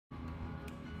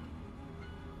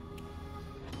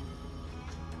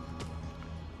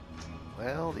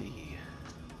Well, the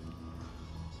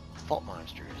vault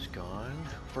monster is gone.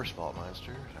 First vault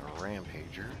monster, a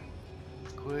rampager.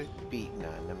 Quit beating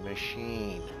on the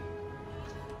machine.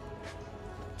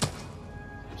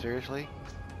 Seriously?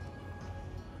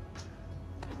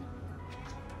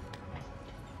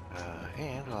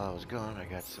 And while I was gone, I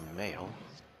got some mail.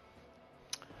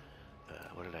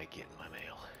 What did I get in my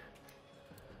mail?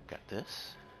 Got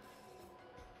this.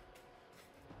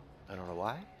 I don't know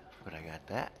why, but I got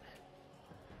that.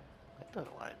 That does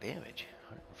a lot of damage.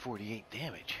 148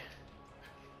 damage.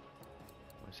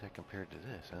 What's that compared to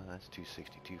this? Huh? That's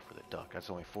 262 for the duck. That's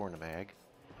only 4 in the mag.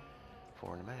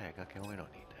 4 in the mag. Okay, well, we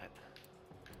don't need that.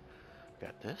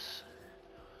 Got this.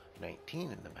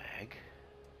 19 in the mag.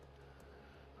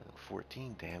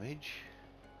 14 damage.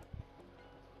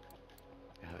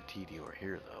 I have a TD over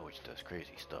here though, which does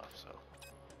crazy stuff, so.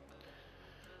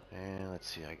 And let's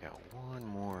see, I got one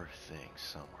more thing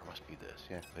somewhere. Must be this.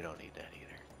 Yeah, we don't need that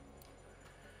either.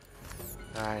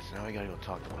 Alright, so now we gotta go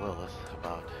talk to Lilith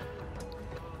about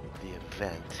the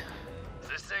event. Is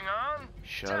this thing on?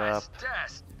 Shut up.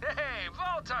 Test. Hey,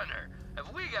 Vault Hunter,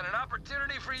 have we got an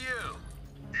opportunity for you?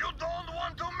 You don't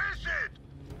want to miss it!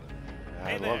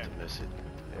 I'd love to miss it.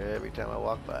 Every time I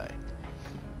walk by.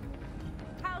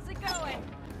 How's it going?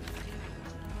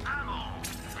 Ammo!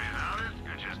 Without it,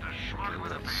 you're just a schmuck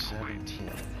with a big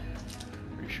 17.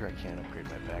 Pretty sure I can't upgrade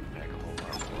my backpack a whole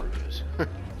lot more because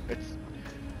it's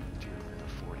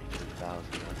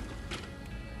 243,000.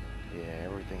 Yeah,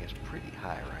 everything is pretty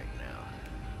high right now.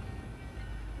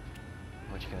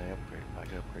 How much can I upgrade? I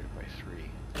can upgrade it by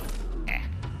 3.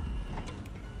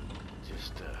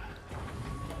 Just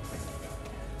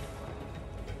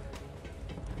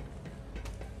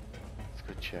let's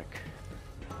go check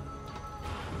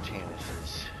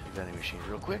Janice's vending machine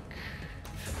real quick.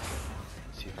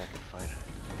 See if I can find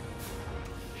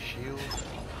a shield.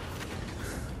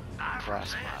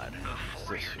 Cross mod. What's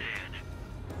this here?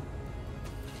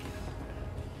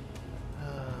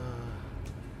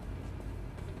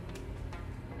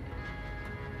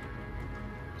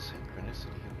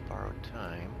 Synchronicity of borrowed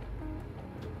time.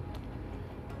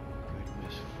 Good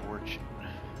misfortune.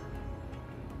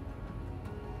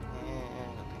 I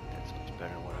think that's much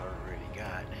better than what I already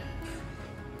got.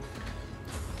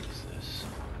 What is this?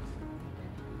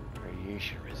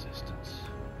 Radiation resistance.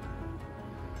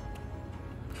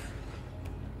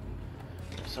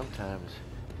 Sometimes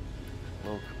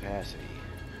low capacity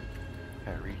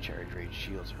recharge rate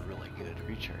shields are really good.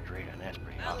 Recharge rate on that's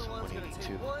pretty awesome.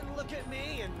 182. One look at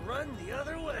me and run the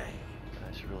other way.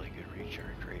 That's really good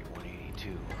recharge rate.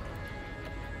 182.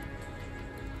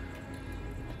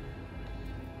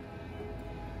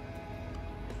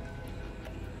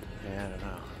 Yeah, I don't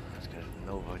know. It's got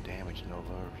Nova damage,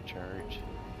 Nova recharge.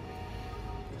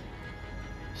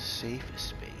 Safe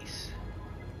space.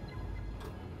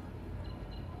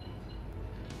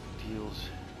 Deals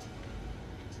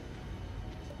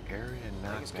area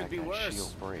knockback on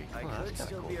shield break. I could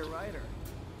still be a writer.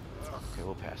 Okay,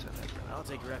 we'll pass on that for now. I'll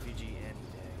take refugee any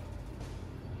day.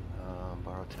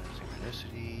 Borrow time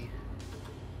synchronicity.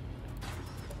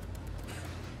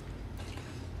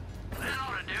 That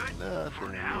ought to do it. Nothing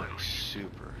really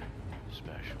super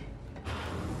special.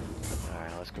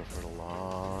 Alright, let's go for the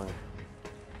long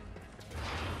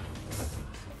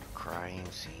crying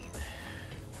scene.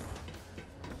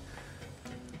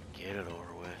 Get it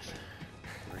over with.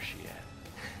 Where's she at?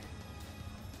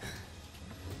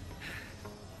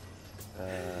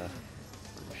 Where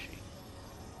is she?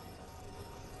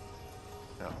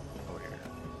 No, over here.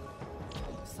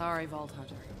 Sorry, Vault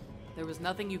Hunter. There was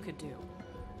nothing you could do.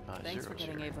 Thanks for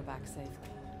getting 0-0. Ava back safely.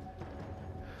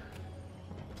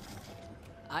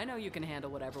 I know you can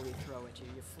handle whatever we throw at you,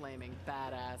 you flaming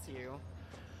badass, you.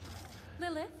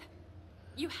 Lilith,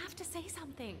 you have to say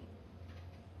something.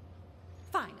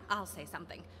 Fine, I'll say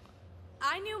something.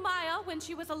 I knew Maya when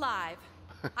she was alive.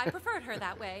 I preferred her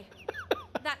that way.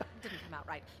 That didn't come out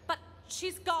right. But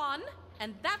she's gone,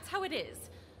 and that's how it is.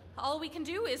 All we can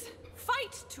do is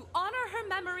fight to honor her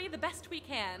memory the best we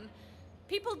can.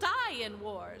 People die in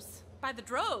wars. By the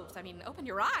droves. I mean, open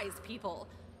your eyes, people.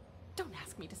 Don't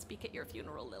ask me to speak at your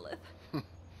funeral, Lilith.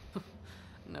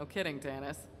 No kidding,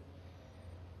 Tanis.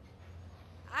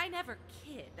 I never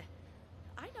kid.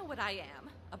 I know what I am.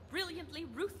 A brilliantly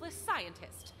ruthless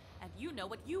scientist. And you know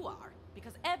what you are.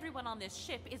 Because everyone on this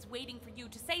ship is waiting for you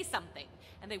to say something.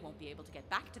 And they won't be able to get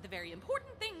back to the very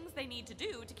important things they need to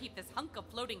do to keep this hunk of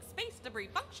floating space debris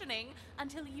functioning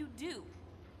until you do.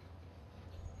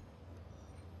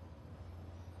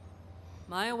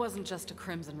 Maya wasn't just a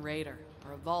Crimson Raider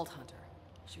or a Vault Hunter.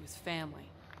 She was family.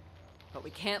 But we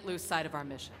can't lose sight of our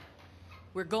mission.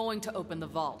 We're going to open the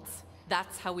vaults.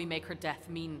 That's how we make her death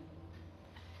mean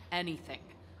anything.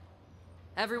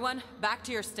 Everyone, back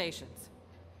to your stations.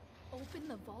 Open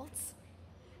the vaults?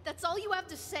 That's all you have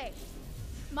to say.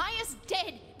 Maya's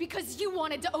dead because you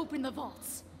wanted to open the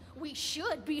vaults. We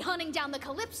should be hunting down the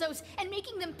Calypsos and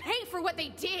making them pay for what they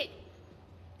did.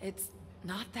 It's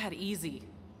not that easy.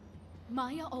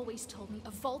 Maya always told me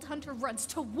a Vault Hunter runs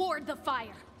toward the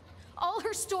fire. All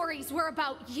her stories were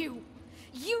about you.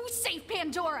 You saved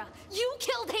Pandora. You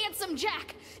killed Handsome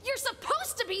Jack. You're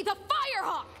supposed to be the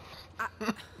Firehawk.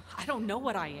 I don't know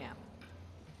what I am.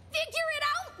 Figure it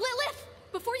out, Lilith,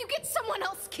 before you get someone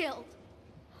else killed.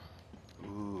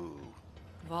 Ooh.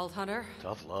 Vault Hunter.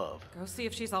 Tough love. Go see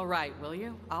if she's all right, will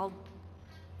you? I'll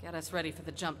get us ready for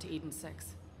the jump to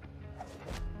Eden-6.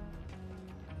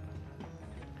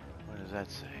 What does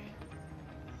that say?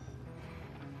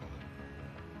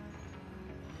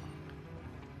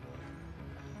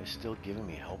 It's still giving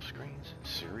me help screens?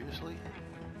 Seriously?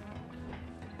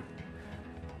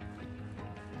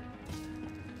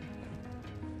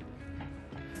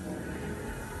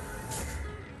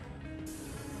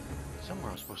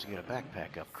 Somewhere I'm supposed to get a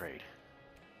backpack upgrade.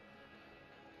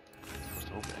 I'm supposed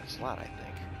to open that slot, I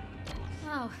think.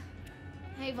 Oh.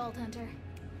 Hey, Vault Hunter.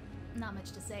 Not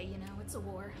much to say, you know, it's a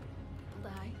war. People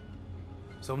die.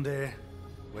 Someday,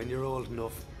 when you're old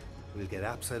enough, we'll get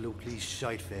absolutely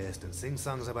shite-faced and sing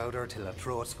songs about her till our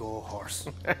throats go hoarse.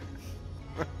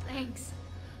 Thanks.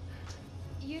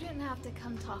 You didn't have to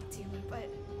come talk to me, but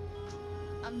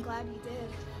I'm glad you did.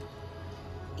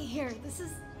 Here, this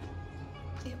is...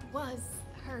 It was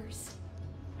hers.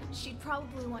 She'd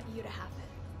probably want you to have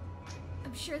it.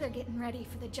 I'm sure they're getting ready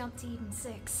for the jump to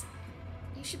Eden-6.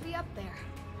 You should be up there.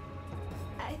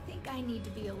 I think I need to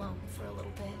be alone for a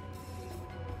little bit.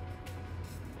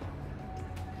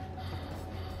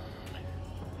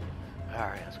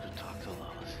 Alright, let's go talk to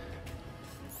Lois.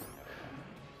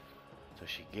 So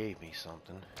she gave me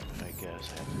something. I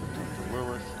guess I have to go talk to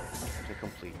Lilith to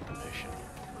complete the mission.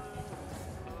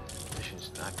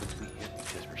 Mission's not complete yet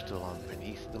because we're still on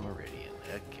beneath the meridian.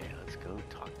 Okay, let's go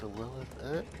talk to Lilith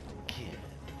again.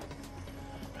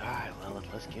 Alright, Lilith,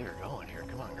 let's get her going here.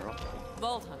 Come on, girl.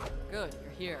 Vault Hunter, good,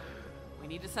 you're here. We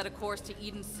need to set a course to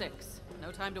Eden-6.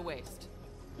 No time to waste.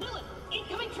 Lilith,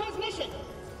 incoming transmission!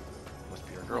 Must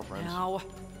be her girlfriend. Now.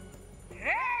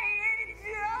 Hey,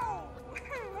 Joe!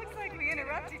 Looks like we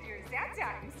interrupted your sad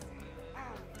times.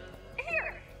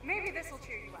 Here, maybe this will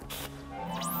cheer you up.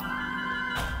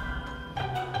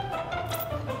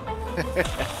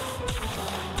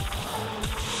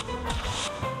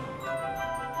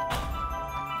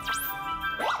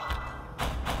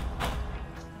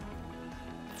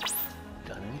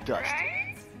 Done and dusted.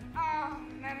 Right?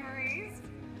 Memories.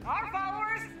 Our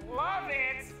followers love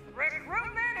it.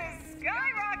 Recruitment is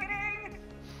skyrocketing.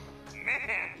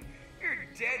 Man, your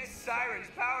dead siren's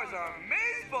powers are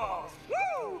amazeballs.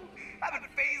 Woo! I've been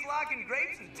phase locking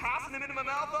grapes and tossing them into my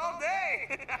mouth all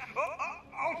day.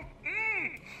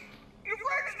 Your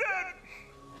friend's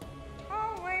dead.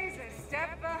 Always a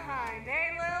step behind,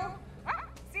 eh, Lil? Ah,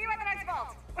 see you at the next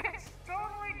vault, which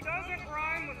totally doesn't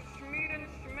rhyme with Schmeed and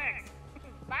Schmix.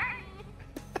 Bye.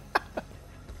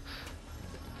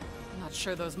 I'm not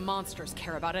sure those monsters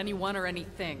care about anyone or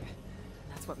anything.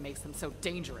 That's what makes them so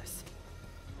dangerous.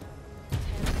 Ted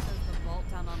says the vault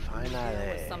down on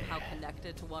Bluefield was somehow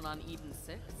connected to one on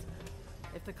Eden-6.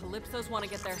 If the Calypsos want to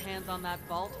get their hands on that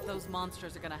vault, those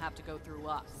monsters are gonna have to go through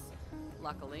us.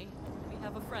 Luckily, we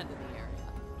have a friend in the area.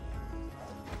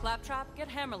 Claptrap, get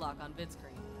Hammerlock on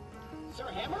vidscreen. Sir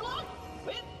Hammerlock?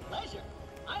 With pleasure.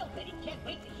 I'll bet he can't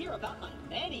wait to hear about my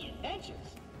many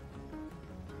adventures.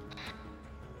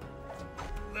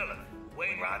 Lilith,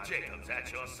 Wainwright Jacobs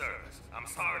at your service. I'm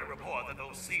sorry to report that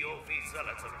those COV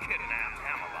zealots have kidnapped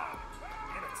Hammerlock.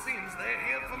 And it seems they're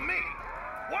here for me.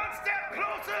 One step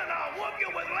closer and I'll whoop you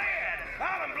with lead.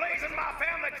 I'll emblazon my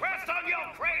family crest on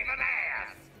your craven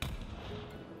ass.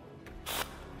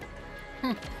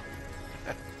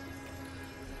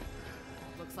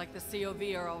 Looks like the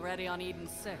COV are already on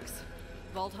Eden-6.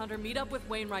 Vault Hunter, meet up with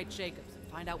Wainwright Jacobs and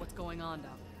find out what's going on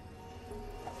down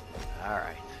there.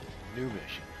 Alright, new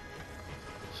mission.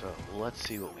 So, let's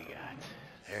see what we got.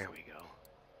 There we go.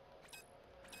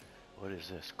 What is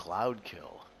this? Cloud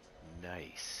kill.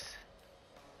 Nice.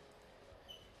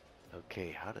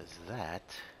 Okay, how does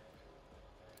that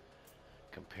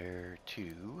compare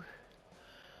to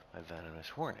my Venomous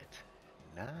Hornet?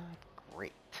 Not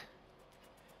great.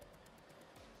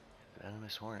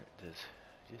 Venomous Hornet does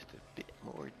just a bit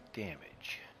more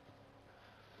damage.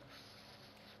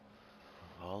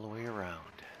 All the way around.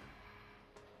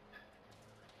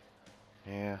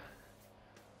 Yeah.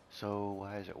 So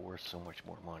why is it worth so much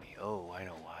more money? Oh, I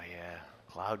know why, yeah.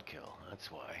 Cloud kill, that's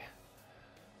why.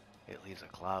 It leaves a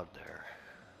cloud there.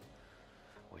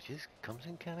 Which comes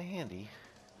in kind of handy.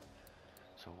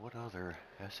 So what other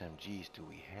SMGs do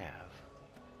we have?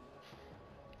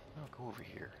 I'll go over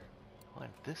here. On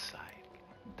this side.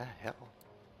 What the hell?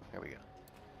 There we go.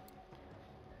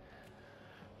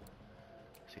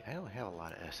 See, I don't have a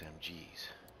lot of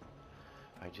SMGs.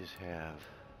 I just have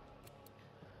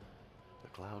the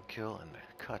Cloud Kill and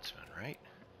the Cutsman, right?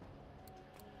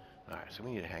 Alright, so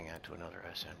we need to hang on to another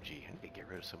SMG. I need to get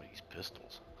rid of some of these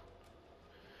pistols.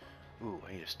 Ooh,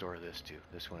 I need to store this too.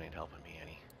 This one ain't helping me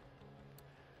any.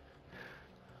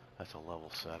 That's a level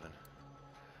 7.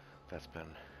 That's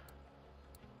been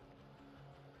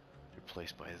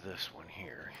replaced by this one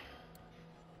here.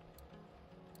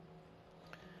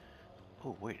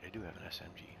 Oh wait, I do have an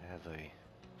SMG. I have a...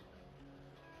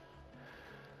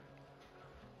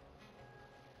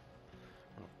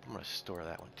 I'm going to store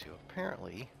that one too.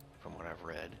 Apparently, from what I've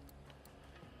read,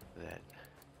 that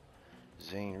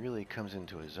Zane really comes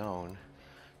into his own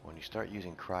when you start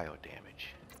using cryo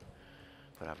damage.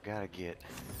 But I've got to get...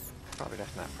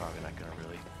 that's probably not going to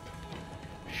really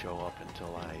show up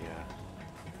until I...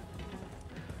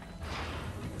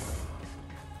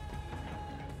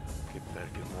 get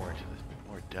more into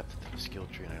more depth to the skill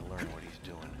tree and I learn what he's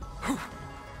doing.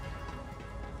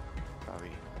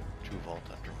 Probably true Vault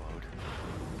Hunter mode.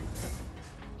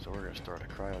 So we're going to start a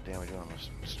cryo damage. I'm going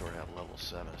to store that level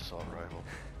 7 assault rifle.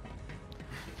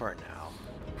 For now,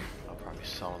 I'll probably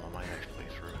sell them on my next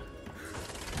playthrough.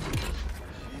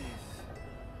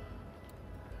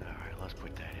 Alright, let's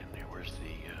put that in there. Where's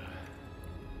the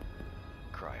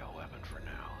cryo weapon for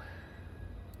now?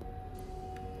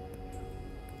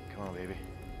 Come on, baby.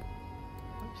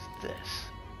 What's this?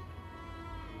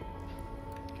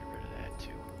 Get rid of that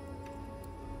too.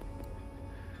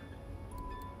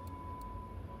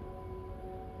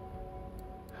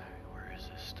 Alright, where is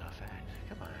this stuff at?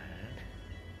 Come on.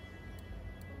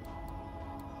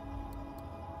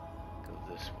 Go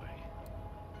this way.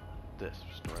 This,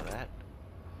 store that.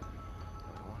 I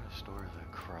want to store the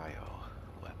cryo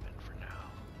weapon for now.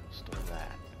 Store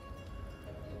that.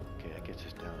 Okay, that gets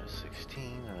us down to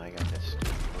 16, and I got that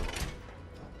stupid little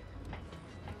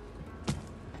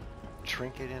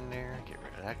trinket in there. Get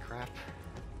rid of that crap.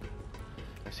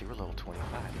 I see we're level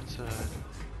 25. Let's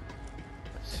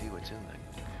see what's in the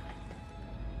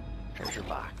treasure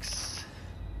box.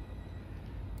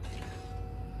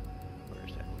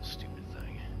 Where's that little stupid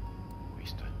thing?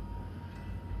 Waste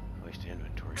of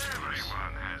inventory space.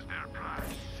 Everyone has their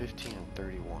price. 15 and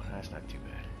 31. That's not too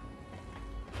bad.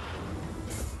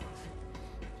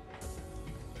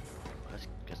 Let's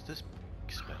get this.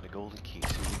 Spend the golden key.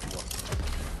 See what we can go.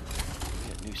 We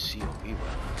got a new COB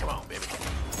weapon. Come on, baby.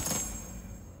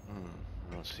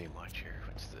 I don't see much here.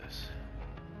 What's this?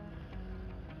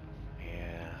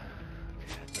 Yeah.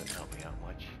 Okay, that doesn't help me out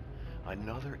much.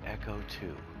 Another Echo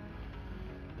 2.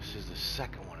 This is the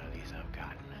second one of these I've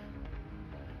gotten.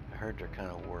 I heard they're kind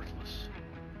of worthless.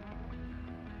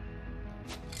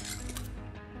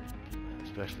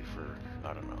 Especially for,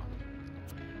 I don't know,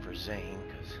 for Zane,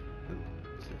 because,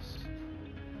 what's this?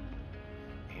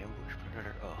 Ambush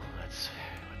Predator, oh, what's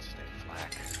that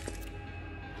flak?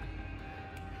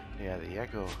 Yeah, the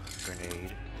Echo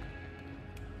grenade,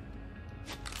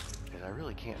 because I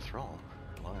really can't throw them,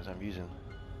 as long as I'm using,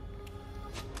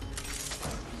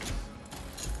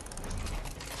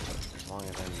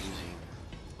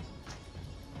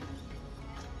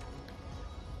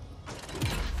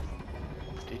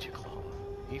 Digiclone.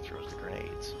 He throws the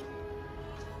grenades.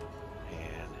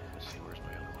 And let's see, where's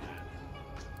my other one at?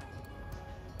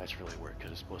 That's really weird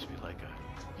because it's supposed to be like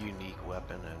a unique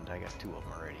weapon, and I got 2 of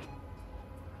them already.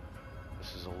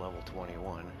 This is a level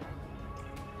 21,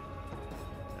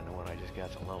 and the one I just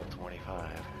got's a level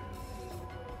 25.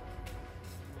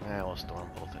 We'll store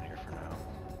them both in here for now.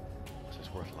 This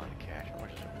is worth a lot of cash. How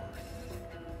much is it worth?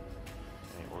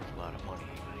 It ain't worth a lot of money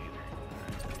even either.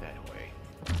 Alright, put that away.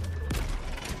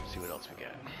 See what else we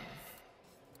got.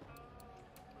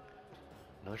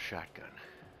 Another shotgun.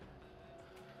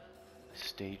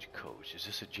 Stagecoach. Is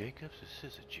this a Jacobs?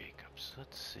 This is a Jacobs.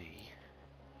 Let's see.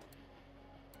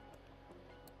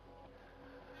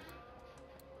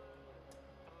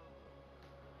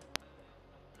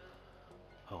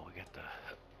 Oh, we got the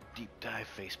deep dive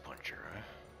face puncher, huh?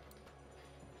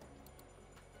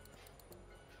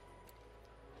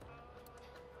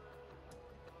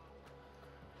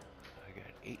 I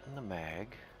got 8 in the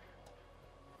mag.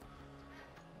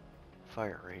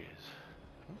 Fire rate is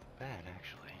not bad,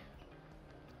 actually.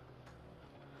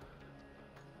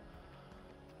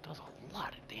 Does a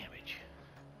lot of damage.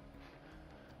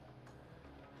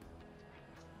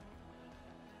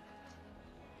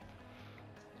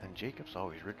 And Jacob's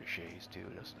always ricochets too,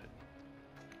 doesn't it?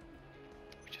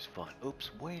 Which is fun. Oops,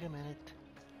 wait a minute.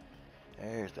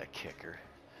 There's the kicker.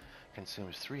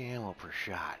 Consumes 3 ammo per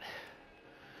shot.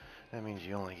 That means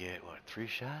you only get, what, 3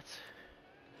 shots?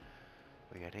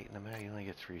 We got 8 in the mag, you only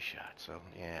get 3 shots. So,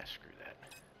 yeah, screw that.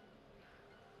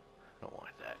 Don't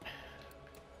want that.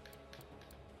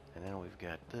 And then we've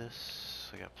got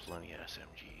this. I got plenty of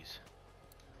SMGs.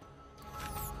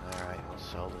 Alright, we'll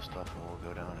sell this stuff and we'll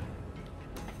go down and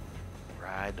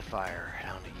ride the fire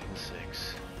down to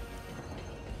Eden-6.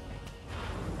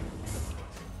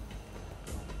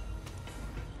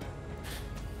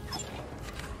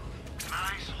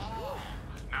 Nice haul.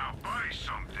 Now buy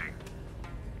something.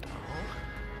 Oh.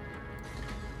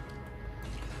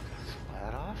 That's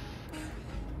flat off.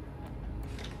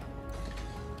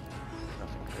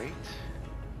 Nothing great.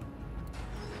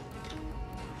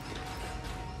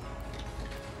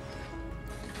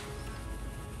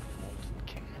 Molten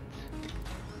cat.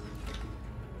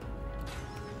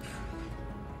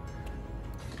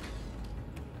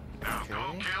 Now go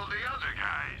kill the other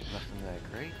guys. Nothing that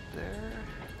great there.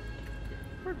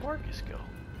 Where'd Marcus go?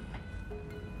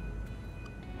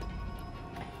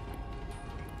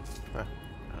 Huh,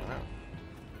 I don't know.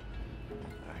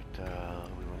 Alright,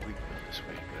 we can go this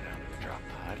way and go down to the drop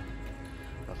pod.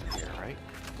 Nothing here, right?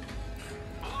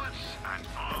 Bullets and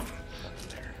bombs. Nothing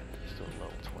there. Still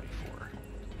level 24.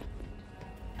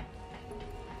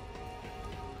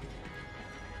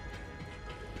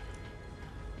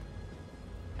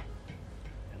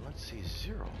 And let's see,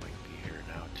 Zero might be here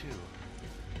now too.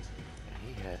 And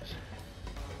he has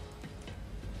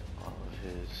all of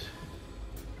his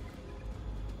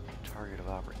target of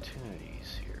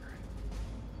opportunities here.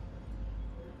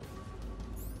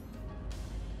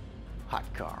 Hot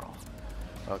Carl.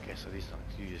 Okay, so these things,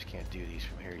 you just can't do these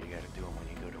from here. You gotta do them when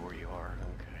you go to where you are.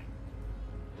 Okay.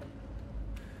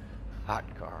 Hot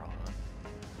Carl, huh?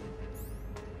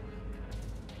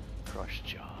 Crushed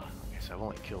Jaw. Okay, so I've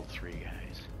only killed 3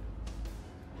 guys.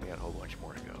 We got a whole bunch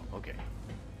more to go. Okay.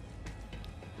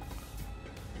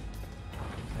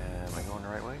 Am I going the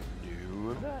right way?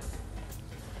 No, I'm not.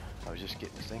 I was just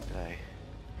getting to think that I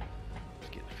was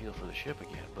getting a feel for the ship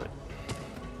again, but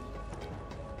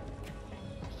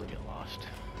still get lost.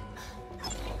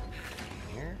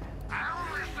 Here. I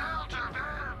only fell to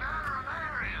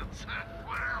veterinarians.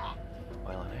 Well,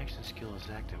 While an action skill is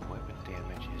active, weapon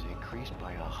damage is increased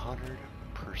by 100%.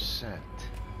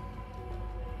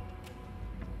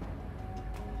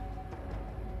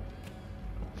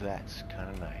 That's kind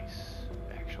of nice,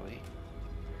 actually.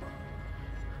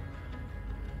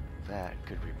 That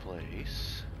could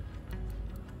replace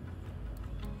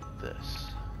this.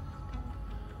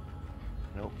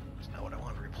 Nope, it's not what I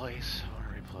want to replace. I want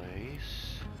to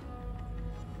replace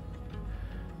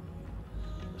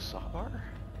the sawbar.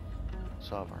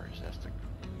 Sawbar is that's the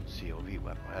COV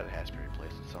weapon. That has to be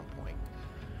replaced at some point.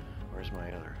 Where's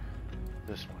my other?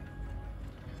 This one.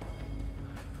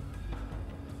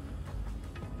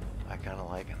 I kind of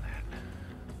liking that.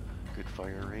 Good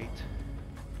fire rate.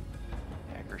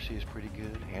 Accuracy is pretty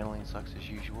good. Handling sucks as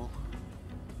usual.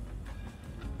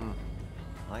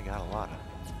 I got a lot of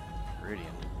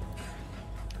iridium,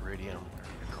 whatever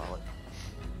you call it.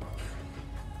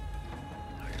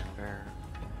 Iron Bear.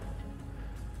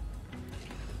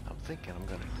 I'm thinking I'm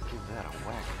gonna give that a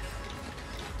whack.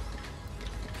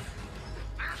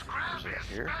 this crab Is it up is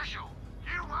here? special.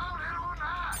 You want it or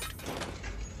not?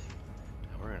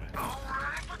 And we're gonna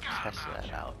Already forgot test about that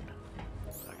you. out.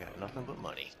 I got nothing but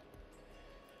money.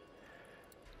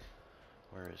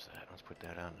 Where is that? Let's put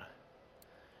that on.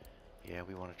 Yeah,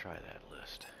 we want to try that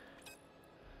list.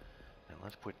 And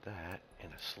let's put that in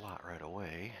a slot right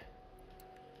away.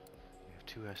 We have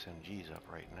 2 SMGs up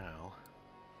right now.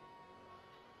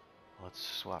 Let's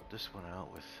swap this one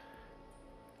out with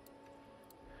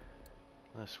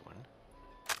this one.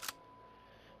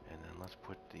 And then let's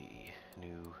put the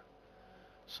new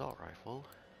assault rifle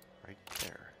right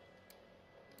there.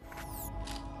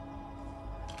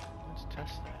 Let's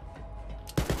test that.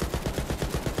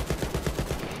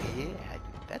 Yeah,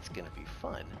 that's gonna be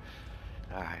fun.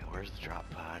 Alright, where's the drop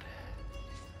pod?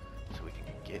 So we can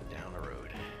get down the road.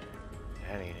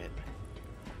 That ain't it.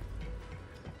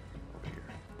 Over here.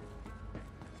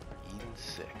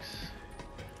 Eden-6.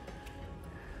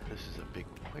 This is a big...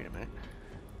 Wait a minute.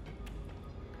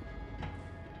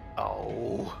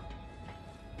 Oh!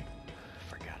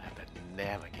 Forgot I have to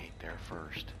navigate there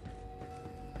first.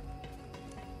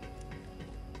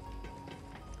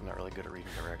 I'm not really good at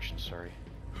reading directions, sorry.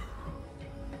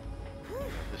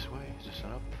 This way? Is this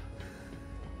up?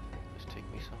 Does this take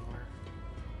me somewhere?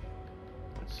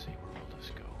 Let's see, where will this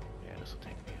go? Yeah, this will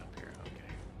take me up here,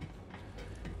 okay.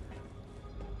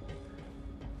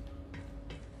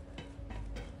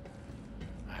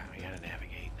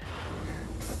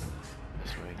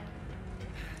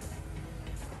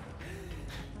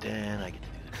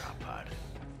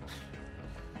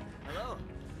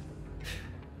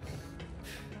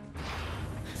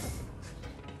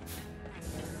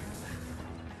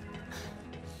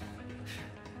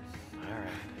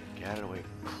 Get out of the way,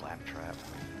 claptrap.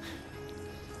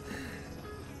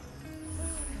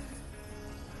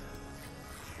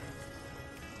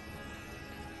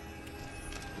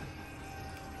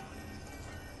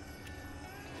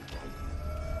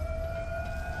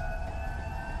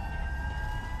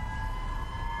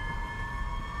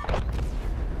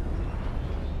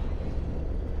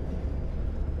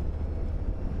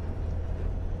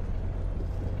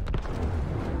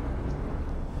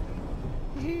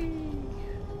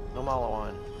 No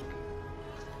Malawan.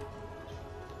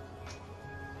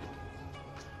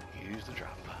 Use the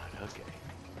drop pod, okay.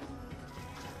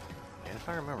 And if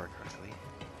I remember correctly,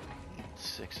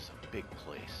 Eden-6 is a big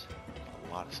place.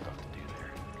 A lot of stuff to do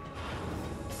there.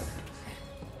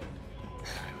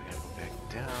 Alright, we gotta go back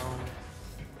down.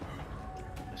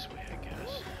 This way, I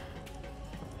guess.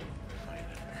 Find it.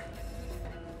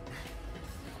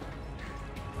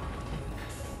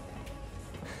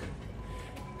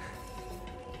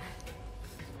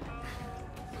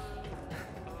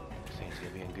 Zane's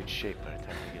gonna be in good shape by the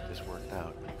time we get this worked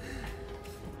out.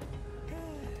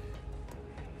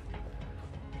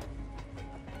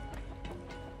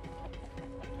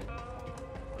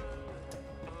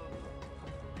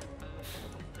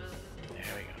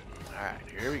 There we go. Alright,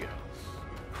 here we go.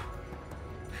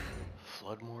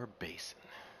 Floodmore Basin.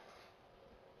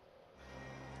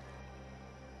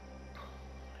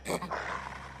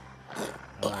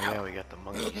 Oh yeah, we got the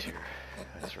monkeys here.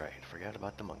 That's right, forgot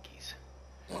about the monkeys.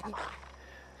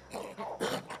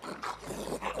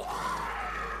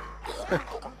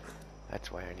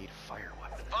 That's why I need a fire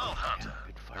weapon. Vault Hunter,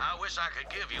 Good fire I weapon. wish I could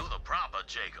give you the proper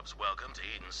Jacob's welcome to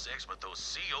Eden-6, but those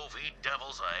COV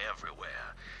devils are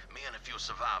everywhere. Me and a few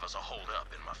survivors are holed up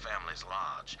in my family's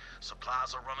lodge.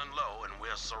 Supplies are running low and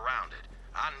we're surrounded.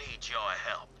 I need your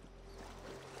help.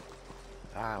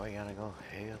 Ah, we gotta go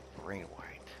hey up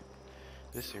Wainwright.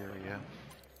 This area,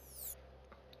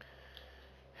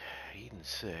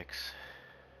 Eden-6,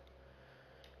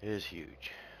 is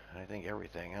huge. I think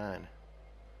everything on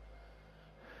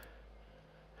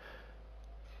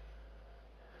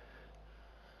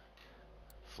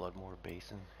Floodmore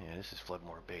Basin. Yeah, this is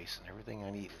Floodmore Basin. Everything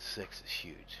on Eden-6 is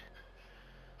huge.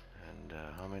 And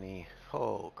how many?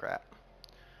 Oh crap!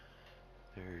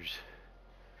 There's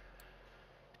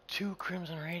 2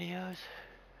 Crimson radios,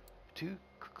 2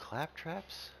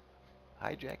 claptraps,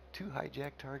 two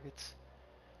hijack targets,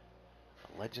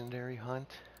 a legendary hunt.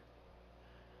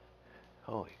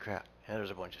 Holy crap! Yeah,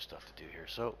 there's a bunch of stuff to do here.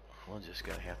 So we're just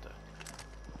gonna have to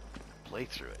play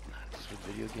through it. That's what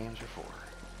video games are for.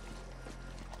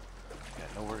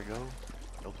 Got nowhere to go,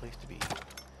 no place to be,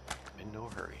 in no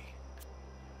hurry.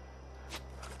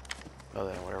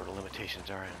 Other than whatever the limitations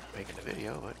are in making the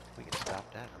video, but we can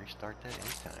stop that and restart that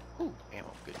anytime. Ooh,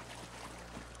 ammo, good.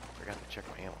 Forgot to check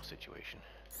my ammo situation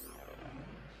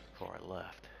before I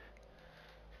left.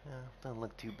 Doesn't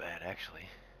look too bad, actually.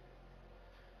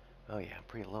 Oh yeah, I'm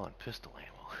pretty low on pistol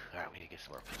ammo. Alright, we need to get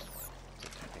some more pistol ammo.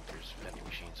 I think there's vending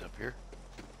machines up here.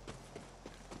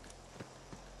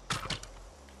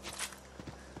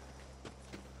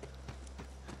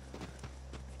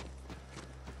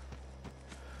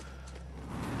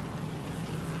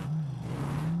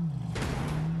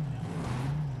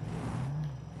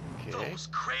 Those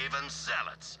craven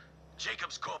zealots.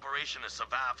 Jacobs Corporation has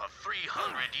survived for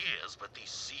 300 years, but these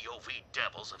COV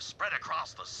devils have spread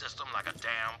across the system like a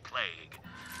damn plague.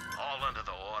 All under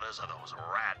the orders of those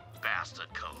rat bastard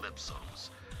Calypsos.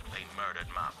 They murdered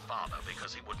my father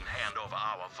because he wouldn't hand over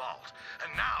our vault,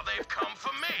 and now they've come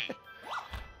for me!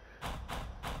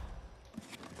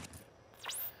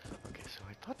 Okay, so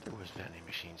I thought there was vending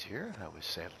machines here. I was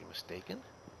sadly mistaken.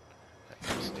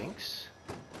 That stinks.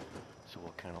 So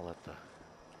we'll kind of let the...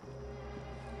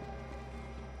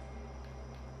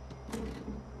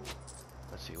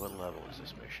 Let's see, what level is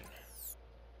this mission?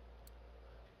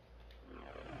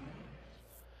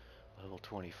 Level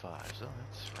 25, so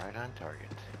that's right on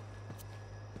target.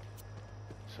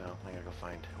 So I gotta go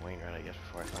find Wainwright, I guess,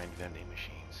 before I find vending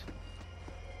machines.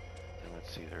 And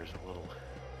let's see, there's a little...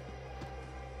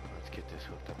 Let's get this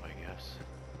hooked up, I guess.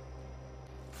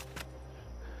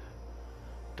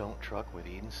 Don't truck with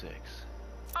Eden-6.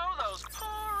 Oh, those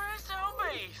poor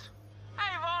SOBs!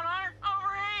 Hey, Von Hunter,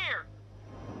 over here!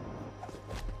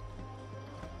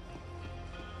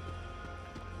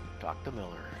 Talk to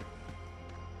Miller.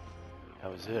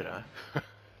 That was it, huh?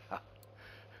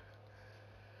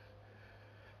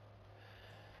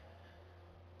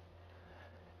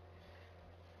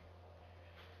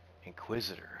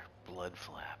 Inquisitor,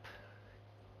 Bloodflap.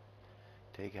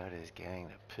 Take out his gang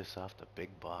to piss off the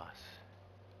big boss.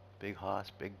 Big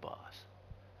hoss, big boss.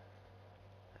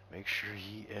 And make sure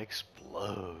he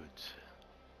explodes.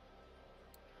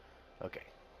 Okay,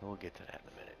 we'll get to that in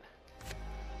a minute.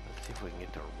 Let's see if we can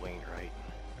get to Wainwright.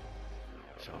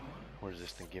 So, where does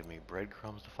this thing give me?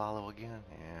 Breadcrumbs to follow again?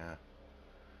 Yeah.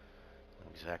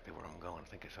 Exactly where I'm going. I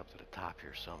think it's up to the top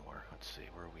here somewhere. Let's see,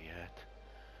 where are we at?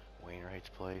 Wainwright's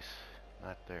place?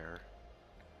 Not there.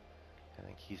 I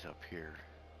think he's up here.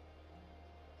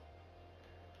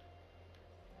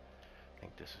 I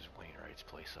think this is Wainwright's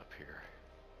place up here.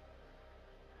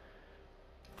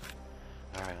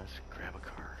 Alright, let's grab a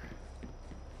car.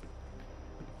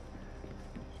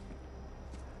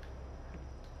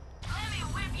 Let me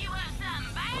whip you up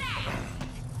something badass!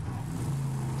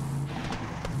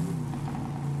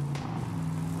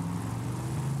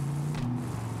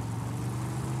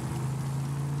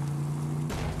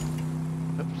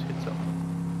 Oops, hit something.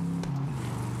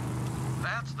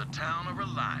 That's the town of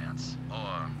Reliance,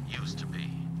 or used to be.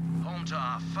 Home to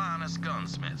our finest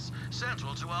gunsmiths,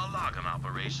 central to our logging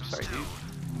operations, too.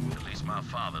 At least my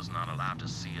father's not allowed to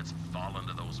see it's fallen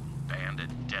to those bandit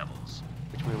devils.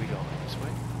 Which way are we going? This way?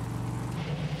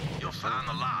 You'll find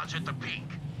the lodge at the peak.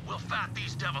 We'll fight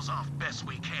these devils off best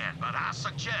we can, but I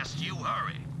suggest you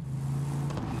hurry.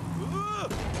 Ooh!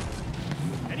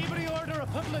 Anybody order a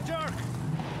puddle of jerk?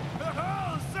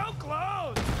 Oh, so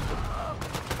close!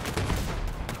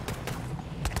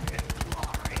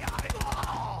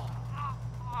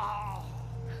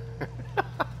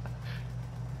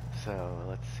 So,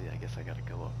 let's see, I guess I gotta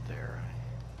go up there.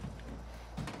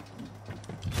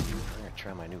 I'm gonna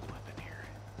try my new weapon here.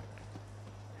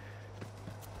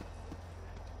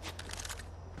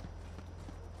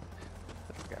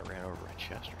 I think I ran over a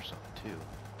chest or something too.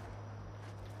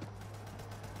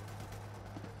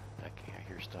 Okay, I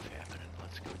hear stuff happening.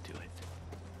 Let's go do it.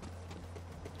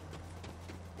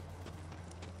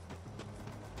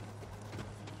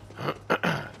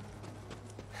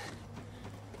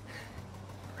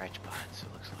 Pods,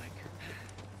 it looks like.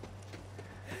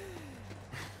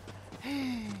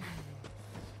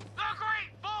 The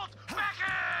Great Vault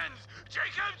beckons!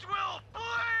 Jacobs will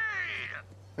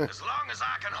bleed! As long as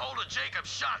I can hold a Jacobs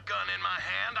shotgun in my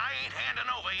hand, I ain't handing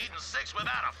over Eden-6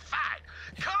 without a fight!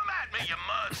 Come at me, you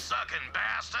mud-sucking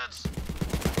bastards!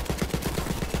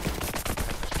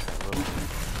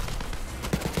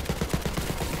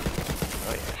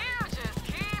 Oh, yeah. You just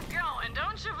keep going,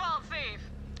 don't you, Vault Thief?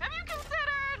 Have you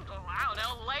considered, I don't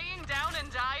know, laying down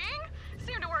and dying?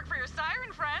 Seemed to work for your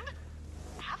siren friend.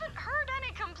 Haven't heard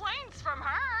any complaints from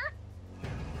her.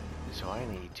 So I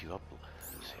need to up.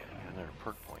 Let's see, I got another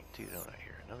perk point too, don't I?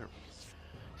 Here, another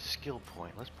skill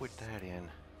point. Let's put that in.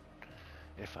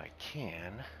 If I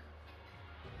can.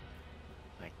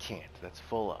 I can't. That's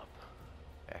full up.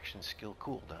 Action skill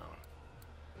cooldown.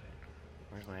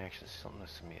 Where's my action? Something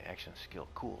that's to me. Action skill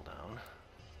cooldown.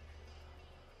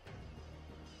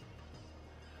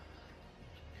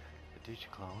 The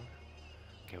Digiclone.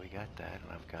 Okay, we got that,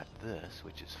 and I've got this,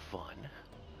 which is fun.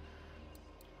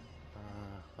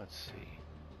 Let's see.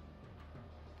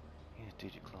 Use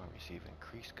Digiclone, receive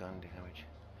increased gun damage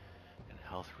and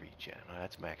health regen. Oh,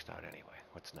 that's maxed out anyway.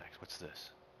 What's next? What's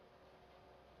this?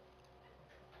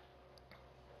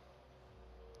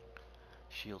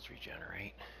 Shields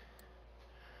regenerate.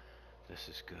 This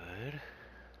is good.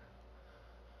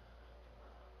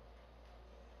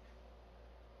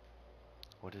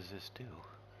 What does this do?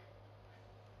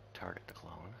 Target the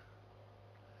clone.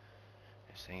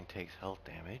 If Zane takes health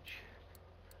damage,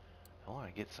 I want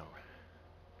to get some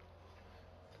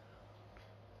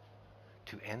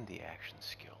to end the action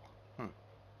skill. Yeah,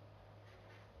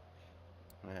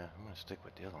 I'm gonna stick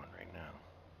with the other one right now.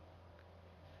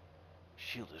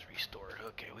 Shield is restored.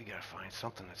 Okay, we gotta find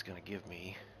something that's gonna give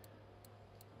me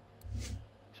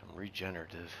some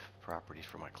regenerative properties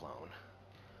for my clone.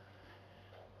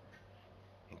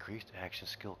 Increased action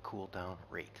skill cooldown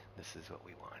rate. This is what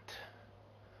we want.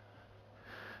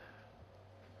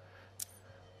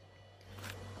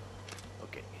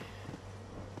 Okay.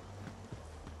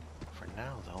 For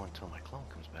now, though, until my clone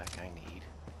comes back, I need...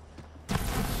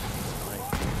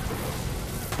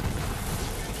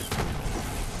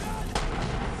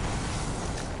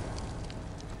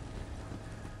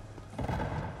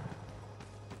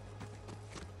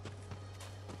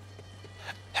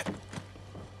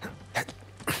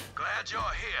 Glad you're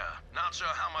here. Not sure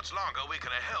how much longer we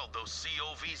could have held those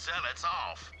COV zealots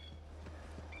off.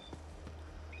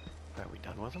 Are we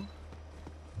done with them?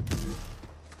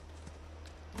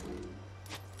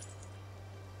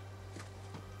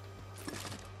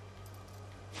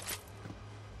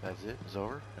 That's it? It's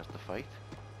over? That's the fight?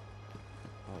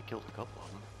 Only killed a couple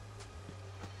of them.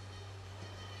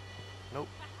 Nope.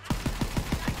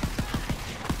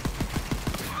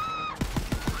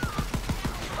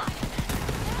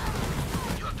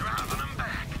 You're driving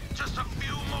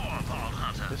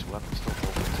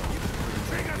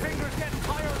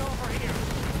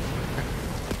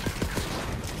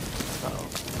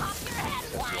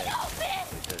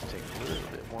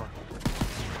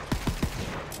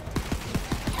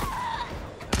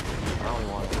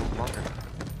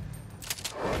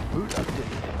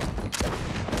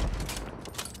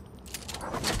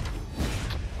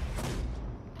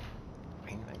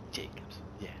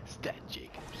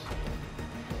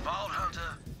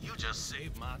just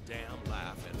saved my damn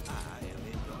life, and I am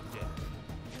in your debt.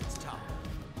 Let's talk.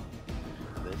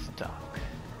 Let's talk.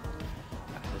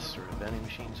 This sort of vending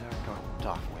machines are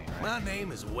talk, Wainwright. My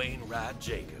name is Wainwright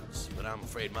Jacobs, but I'm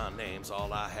afraid my name's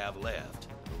all I have left.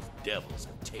 Those devils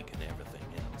have taken everything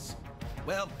else.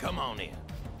 Well, come on in.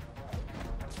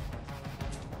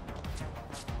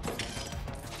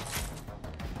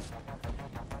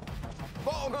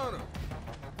 Ball hunter!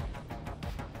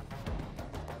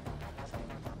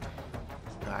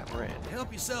 Alright, we're in.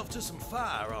 Help yourself to some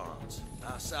firearms.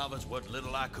 I salvaged what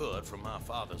little I could from my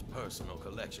father's personal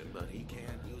collection, but he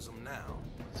can't use them now.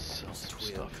 Those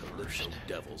twin Calypso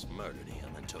devils murdered him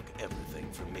and took everything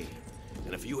from me.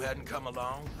 And if you hadn't come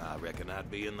along, I reckon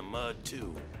I'd be in the mud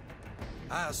too.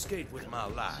 I escaped with my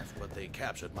life, but they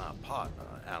captured my partner,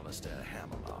 Alistair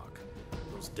Hammerlock.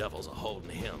 Those devils are holding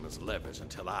him as leverage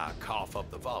until I cough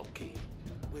up the vault key.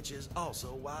 Which is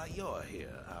also why you're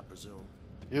here, I presume.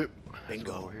 Yep.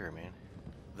 Bingo. That's why we're here, man.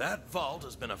 That vault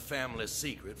has been a family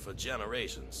secret for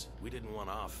generations. We didn't want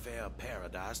our fair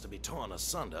paradise to be torn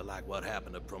asunder like what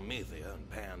happened to Promethea and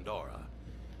Pandora.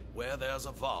 Where there's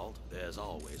a vault, there's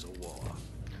always a war.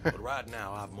 But right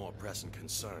now, I've more pressing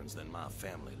concerns than my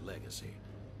family legacy.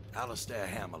 Alistair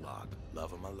Hammerlock,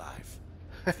 love of my life.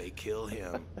 If they kill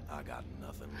him, I got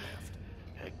nothing left.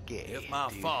 If my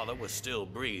father was still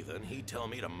breathing, he'd tell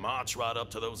me to march right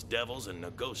up to those devils and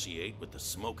negotiate with the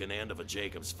smoking end of a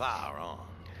Jacob's firearm.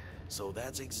 So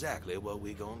that's exactly what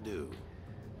we gonna do.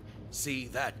 See,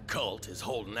 that cult is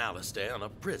holding Alistair in a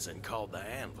prison called the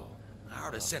Anvil. I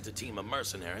already sent a team of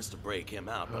mercenaries to break him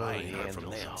out, but I ain't heard from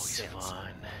them since.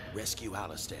 Fun. Rescue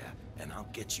Alistair, and I'll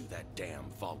get you that damn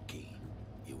vault key.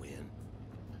 You in?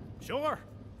 Sure.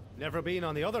 Never been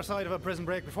on the other side of a prison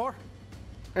break before.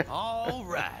 All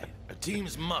right. A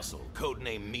team's muscle,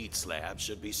 codenamed Meat Slab,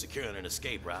 should be securing an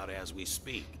escape route as we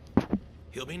speak.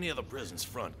 He'll be near the prison's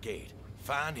front gate.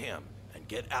 Find him and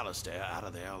get Alistair out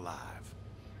of there alive.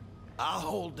 I'll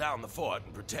hold down the fort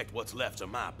and protect what's left of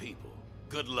my people.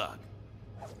 Good luck.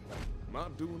 Am I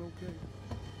doing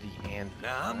okay?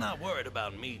 Now, I'm not worried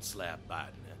about Meat Slab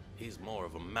biting it. He's more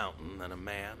of a mountain than a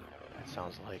man. That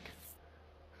sounds like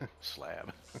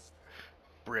slab.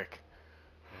 Brick.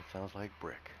 That sounds like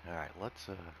brick. Alright, let's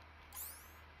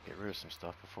get rid of some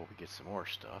stuff before we get some more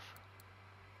stuff.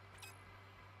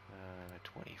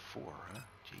 24, huh?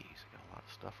 Jeez, I got a lot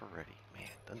of stuff already. Man,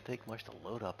 doesn't take much to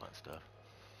load up on stuff.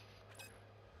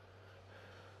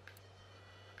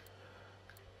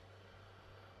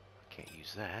 Can't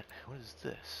use that. What is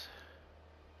this?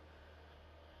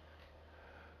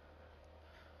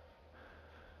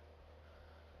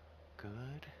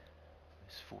 Good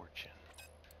misfortune.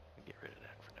 Get rid of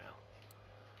that for now.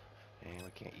 And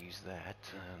we can't use that.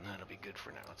 That'll be good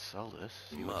for now. Let's sell this.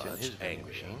 See what's in his vending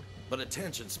machine. But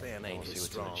attention span ain't his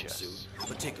strong suit,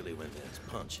 particularly when there's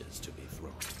punches to be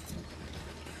thrown.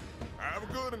 Have a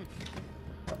good one.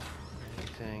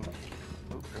 Anything?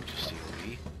 Oop, there's a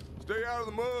COV. Stay out of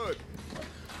the mud.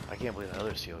 I can't believe that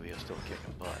other COV is still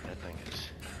kicking butt. That thing is.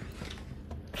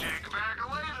 Check back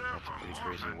later. That's a pretty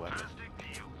crazy weapon.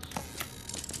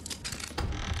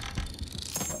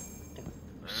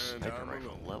 Sniper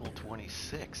rifle level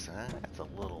 26, huh? That's a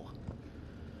little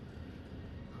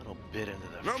bit into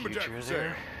the future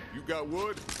there. You got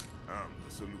wood? I'm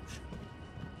the solution.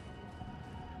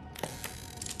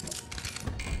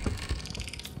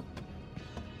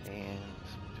 And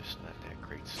just not that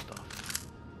great stuff.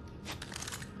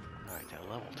 Alright, that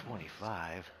level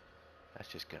 25, that's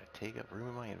just gonna take up room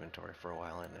in my inventory for a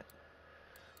while, isn't it?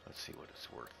 Let's see what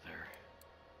it's worth there.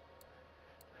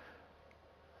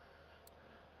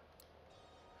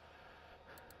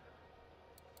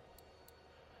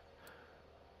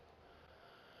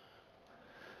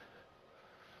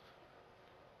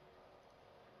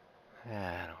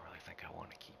 I don't really think I want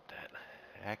to keep that.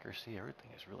 Accuracy, everything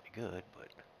is really good, but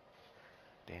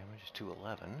damage is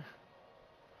 211.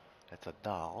 That's a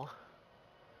doll.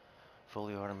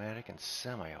 Fully automatic and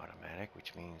semi-automatic,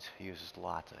 which means he uses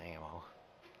lots of ammo.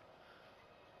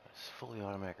 It's fully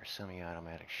automatic or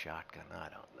semi-automatic shotgun, I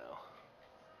don't know.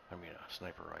 I mean a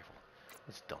sniper rifle.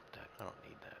 Let's dump that. I don't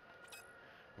need that.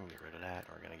 We're gonna get rid of that.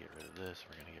 We're gonna get rid of this.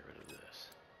 We're gonna get rid of this.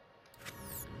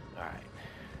 Alright.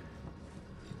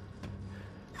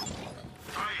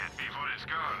 Play it before it's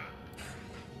gone.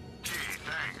 Gee,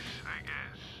 thanks, I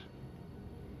guess.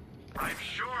 I'm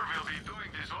sure we'll be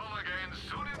doing this all again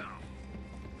soon enough.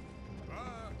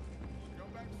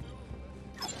 Come back soon.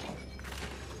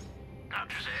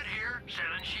 Dr. Zed here,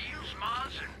 selling shields,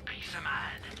 mods, and peace of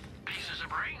mind. Pieces of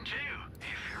brain, too,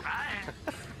 if you're buying.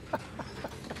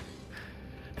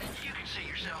 You can see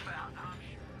yourself out, I'm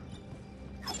sure.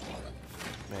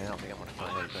 Man, I don't think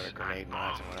grenade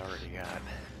mods and what I already got.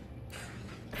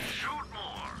 Shoot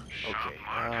more.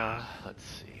 Okay, let's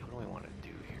see. What do we want to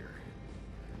do here?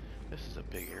 This is a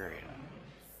big area.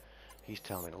 He's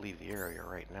telling me to leave the area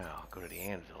right now. Go to the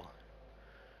anvil.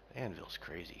 The anvil's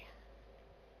crazy.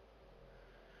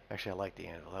 Actually, I like the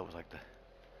anvil. That was like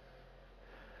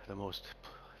the most...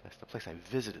 That's the place I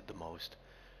visited the most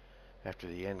after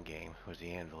the end game was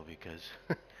the anvil because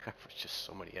there's just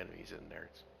so many enemies in there.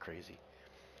 It's crazy.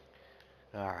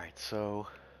 Alright, so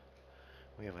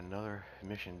we have another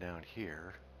mission down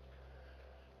here.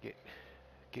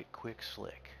 Get quick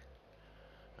slick.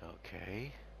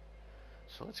 Okay.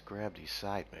 So let's grab these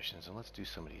side missions and let's do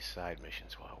some of these side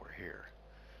missions while we're here.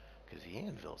 Because the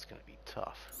anvil's going to be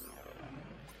tough.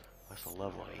 What's the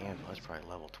level of the anvil? That's probably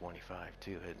level 25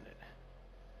 too, isn't it?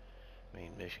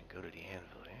 Main mission, go to the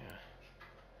anvil, yeah.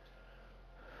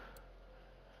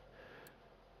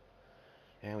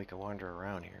 And we can wander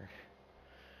around here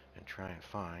and try and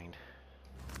find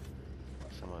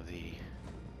some of the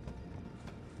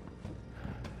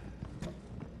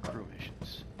crew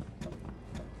missions.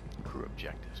 Crew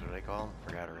objectives, what do they call them?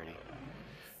 Forgot already.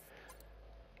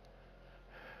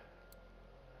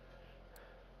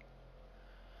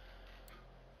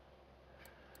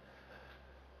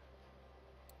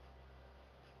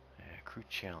 Crew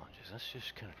challenges. Let's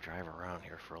just kind of drive around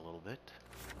here for a little bit.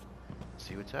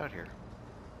 See what's out here.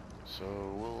 So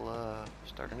we'll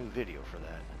start a new video for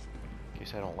that. In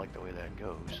case I don't like the way that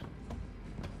goes.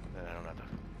 Then I don't have to...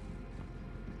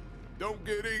 Don't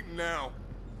get eaten now.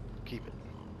 Keep it.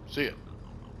 See ya.